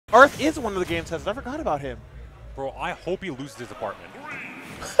Earth is one of the game testers. I forgot about him. Bro, I hope he loses his apartment.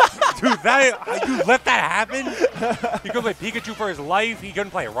 Dude, you let that happen? He couldn't play Pikachu for his life. He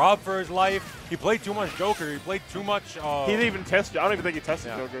couldn't play Rob for his life. He played too much Joker. He played too much. He didn't even test. I don't even think he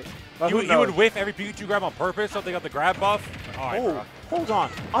tested Joker. He would whiff every Pikachu grab on purpose so they got the grab buff. Oh, hold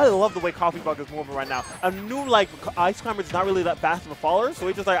on. I love the way coffeebug is moving right now. A new Ice Climber is not really that fast of a faller, so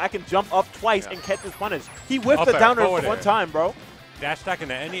he's just like, I can jump up twice and catch his punish. He whiffed the downer one time, bro. Dash attack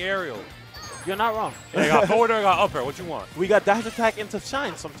into any aerial. You're not wrong. Yeah, I got forward air, I got up air. What you want? We got dash attack into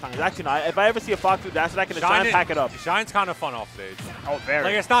Shine sometimes. Actually, no. If I ever see a Fox do dash attack into Shine, pack it up. Shine's kind of fun off stage. Oh, very.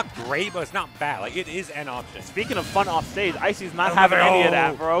 Like, it's not great, but it's not bad. Like, it is an option. Speaking of fun off stage, Icy's not having any of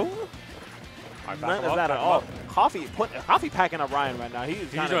that, bro. None of that at all. Coffee packing up Ryan right now.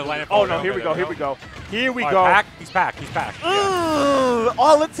 He's oh, no, here we go. Here we go. He's packed.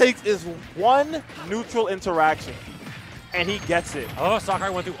 All it takes is one neutral interaction. And he gets it. I love Sakurai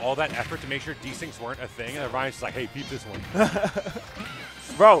went through all that effort to make sure desyncs weren't a thing, and then Ryan's just like, hey, peep this one.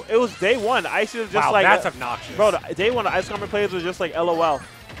 Bro, it was day one. Icy was just like... that's obnoxious. Bro, day one, the Ice Climber players was just like LOL.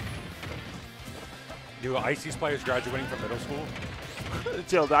 Do Icy's players graduating from middle school?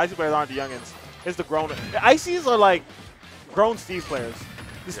 Chill, the Icy players aren't the youngins. It's the grown... The Icy's are like grown Steve players.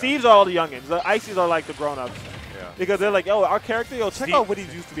 The Steves are all the youngins. The Icy's are like the grown-ups. Because they're like, yo, our character, yo, check out what he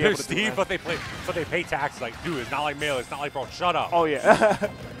used to be able to do. Steve, but they pay tax. Like, dude, it's not like Melee. It's not like, bro, shut up. Oh, yeah.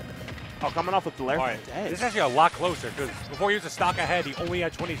 Oh, coming off with the Larry. This is actually a lot closer because before he was a stock ahead, he only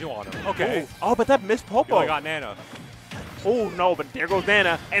had 22 on him. Okay. Ooh. Oh, but that missed Popo. He only got Nana. Oh, no, but there goes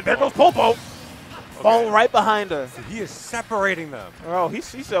Nana. And there goes Popo. Falling right behind her. He is separating them. Bro, he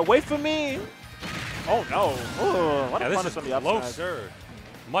said, wait for me. Oh, no. Ooh, what a punish on the upside. Closer.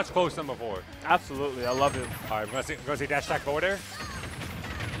 Much closer than before. Absolutely. I love it. All right, we're going to see dash attack forward there.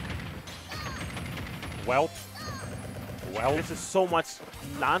 Well. This is so much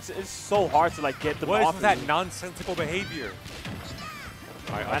nonsense. It's so hard to, like, get them off. What is that nonsensical behavior?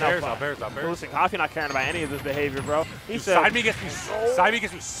 All right, up airs. Listen, Coffee not caring about any of this behavior, bro. He said, Side B gets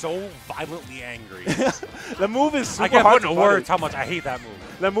me so violently angry. The move is super I can't hard put into words how much I hate that move.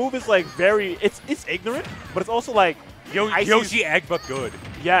 The move is, like, very, it's ignorant, but it's also, like, Yoshi egg, but good.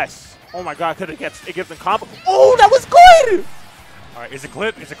 Yes. Oh my God, because it gives them combo. Oh, that was good! All right, is it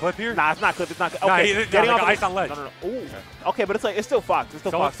clip? Is it clip here? Nah, it's not clip. It's not. Okay, nah, getting off ice on ledge. No. Ooh. Okay, but it's still Fox. It's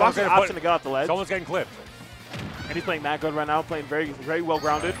still Fox. Fox has an option to get off the ledge. Someone's getting clipped. And he's playing that good right now, playing very well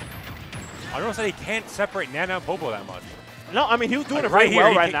grounded. I don't know say he can't separate Nana and Popo that much. No, I mean he was doing it very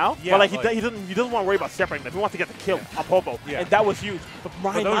well right now. Yeah, but like he doesn't want to worry about separating them. He wants to get the kill on Popo, and that was huge. But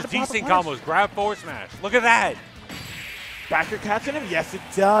Ryan, those decent combos, grab forward smash. Look at that. Backer catching him? Yes, it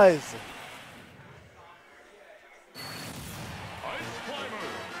does.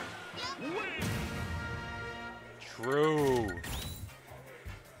 True.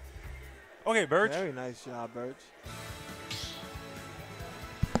 Okay, Birch. Very nice job, Birch.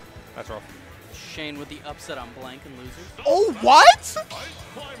 That's rough. Shane with the upset on blank and losers. Oh, what?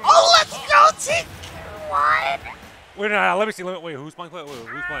 Oh, let's go, T. What? Wait, no, let me see. Wait, who's playing?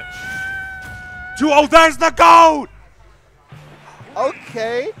 Who's playing? 2-0, there's the GOAT!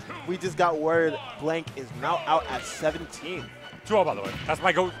 Okay. We just got word Blank is now out at 17. 2-0, by the way. That's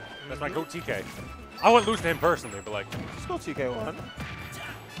my GOAT. That's my GOAT TK. I wouldn't lose to him personally, but like. Just go TK1.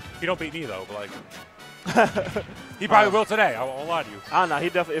 He don't beat me though, but like. He probably will today. I won't lie to you. I don't know. He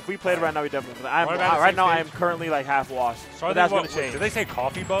definitely. If we played right now, he definitely. Right now, I am currently like half washed. So but that's going to change. Did they say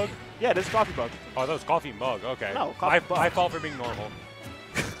coffee bug? Yeah, this is coffee bug. Oh, that was coffee mug. Okay. No, coffee bug. My fault for being normal.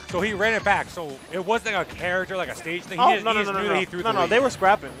 So he ran it back. So it wasn't like a character, like a stage thing. Oh, he just knew that he threw the lead. They were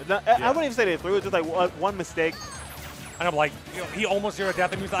scrapping. I wouldn't even say they threw. It was just like one mistake. And I'm like, he almost zero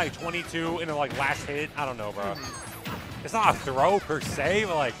death. He was like 22 in the like last hit. I don't know, bro. It's not a throw per se,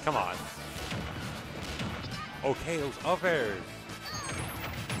 but like, come on. Okay, those up airs.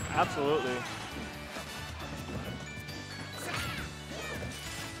 Absolutely.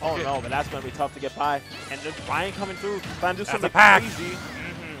 Oh no, but that's going to be tough to get by. And then Ryan coming through, trying to do something crazy.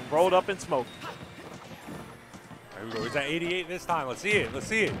 Rolled up in smoke. There we go. He's at 88 this time. Let's see it. Let's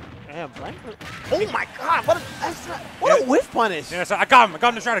see it. Damn, Blank. Oh my God! What a whiff punish! Yeah, so I got him. I got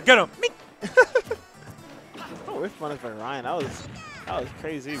him to try to get him. What a whiff punish by Ryan. That was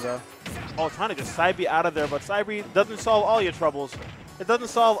crazy, bro. Oh, trying to get side B out of there, but side B doesn't solve all your troubles. It doesn't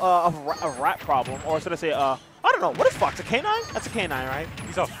solve a rat problem, or should I say, I don't know. What is Fox? A canine? That's a canine, right?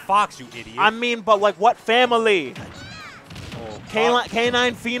 He's a fox, you idiot. I mean, but like what family? Oh,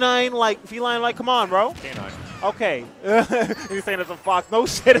 canine, feline, like, come on, bro. Canine. Okay. He's saying it's a fox. No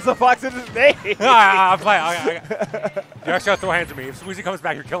shit, it's a fox in his name. I'm playing. You actually got to throw hands at me. If Sweezy comes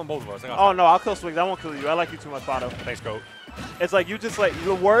back, you're killing both of us. Oh, no, I'll kill Swigs. I won't kill you. I like you too much, Pato. Thanks, Goat. It's like you just like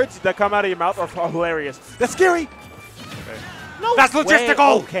the words that come out of your mouth are hilarious. That's scary. Okay. No, That's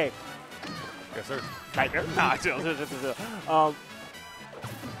logistical. Okay. Yes, sir. Nightmare. Nah, chill.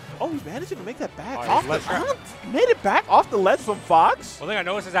 Oh, we managed to make that back. Oh, Off the, made it back off the ledge from Fox? One thing I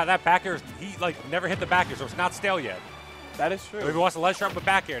noticed is that back air, he like never hit the back air, so it's not stale yet. That is true. Maybe he wants the ledge trap with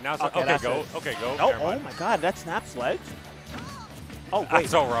back air. Now it's like, okay, go. Okay, go. No, oh my god, that snap sledge? Oh, wait. That's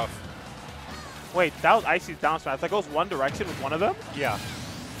so rough. Wait, that was Icy's down smash. That goes one direction with one of them? Yeah.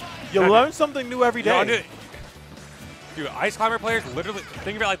 You learn something new every day. Dude, Ice Climber players literally,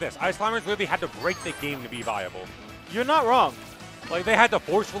 think of it like this. Ice Climbers literally had to break the game to be viable. You're not wrong. Like, they had to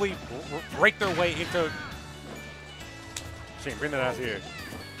forcefully break their way into... Shane, bring that ass here.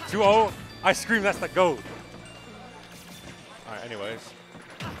 2-0. I scream, that's the GOAT. All right, anyways.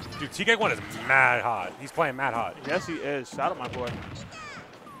 Dude, TK1 is mad hot. He's playing mad hot. Yes, he is. Shout out my boy.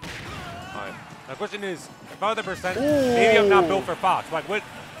 All right. My question is, if I was the percent, maybe I'm not built for Fox. Like,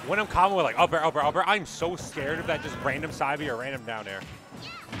 when I'm common with, like, up air, I'm so scared of that just random side B or random down air.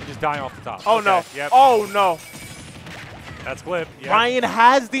 And just dying off the top. Oh, okay, no. Yep. Oh, no. That's clip. Yep. Ryan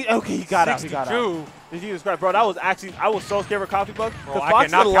has the... Okay, he got 62. out. He got out. Jesus Christ, bro, that was actually... I was so scared of coffeebug. Bro, I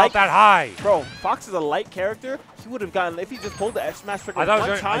cannot count that high. Bro, Fox is a light character. He would have gotten... If he just pulled the F smash trigger one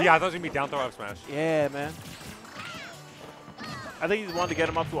time... Yeah, I thought it was going to be down throw up smash. Yeah, man. I think he just wanted to get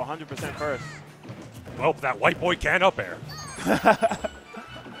him up to 100% first. Well, that white boy can up air.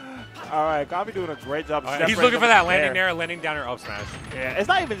 All right, Coffee doing a great job. He's looking for that landing there, landing down or up smash. Yeah, it's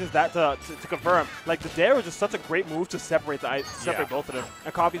not even just that to confirm. Like, the dare was just such a great move to separate both of them.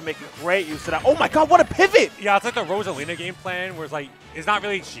 And Coffee's making great use of that. Oh my god, what a pivot! Yeah, it's like the Rosalina game plan where it's like, it's not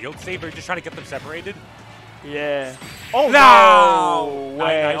really shield save, but you're just trying to get them separated. Yeah. Oh, no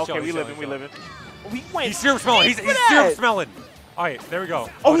way. Okay, we live it. He's syrup smelling. He's syrup smelling. All right, there we go.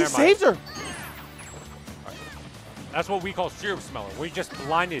 Oh, he saves her. That's what we call syrup smelling. Where you just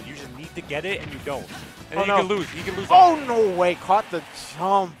blinded. You just need to get it and you don't. And then you can lose. You can lose. Oh, no way. Caught the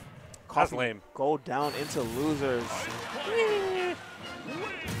jump. That's lame. Go down into losers.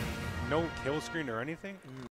 No kill screen or anything?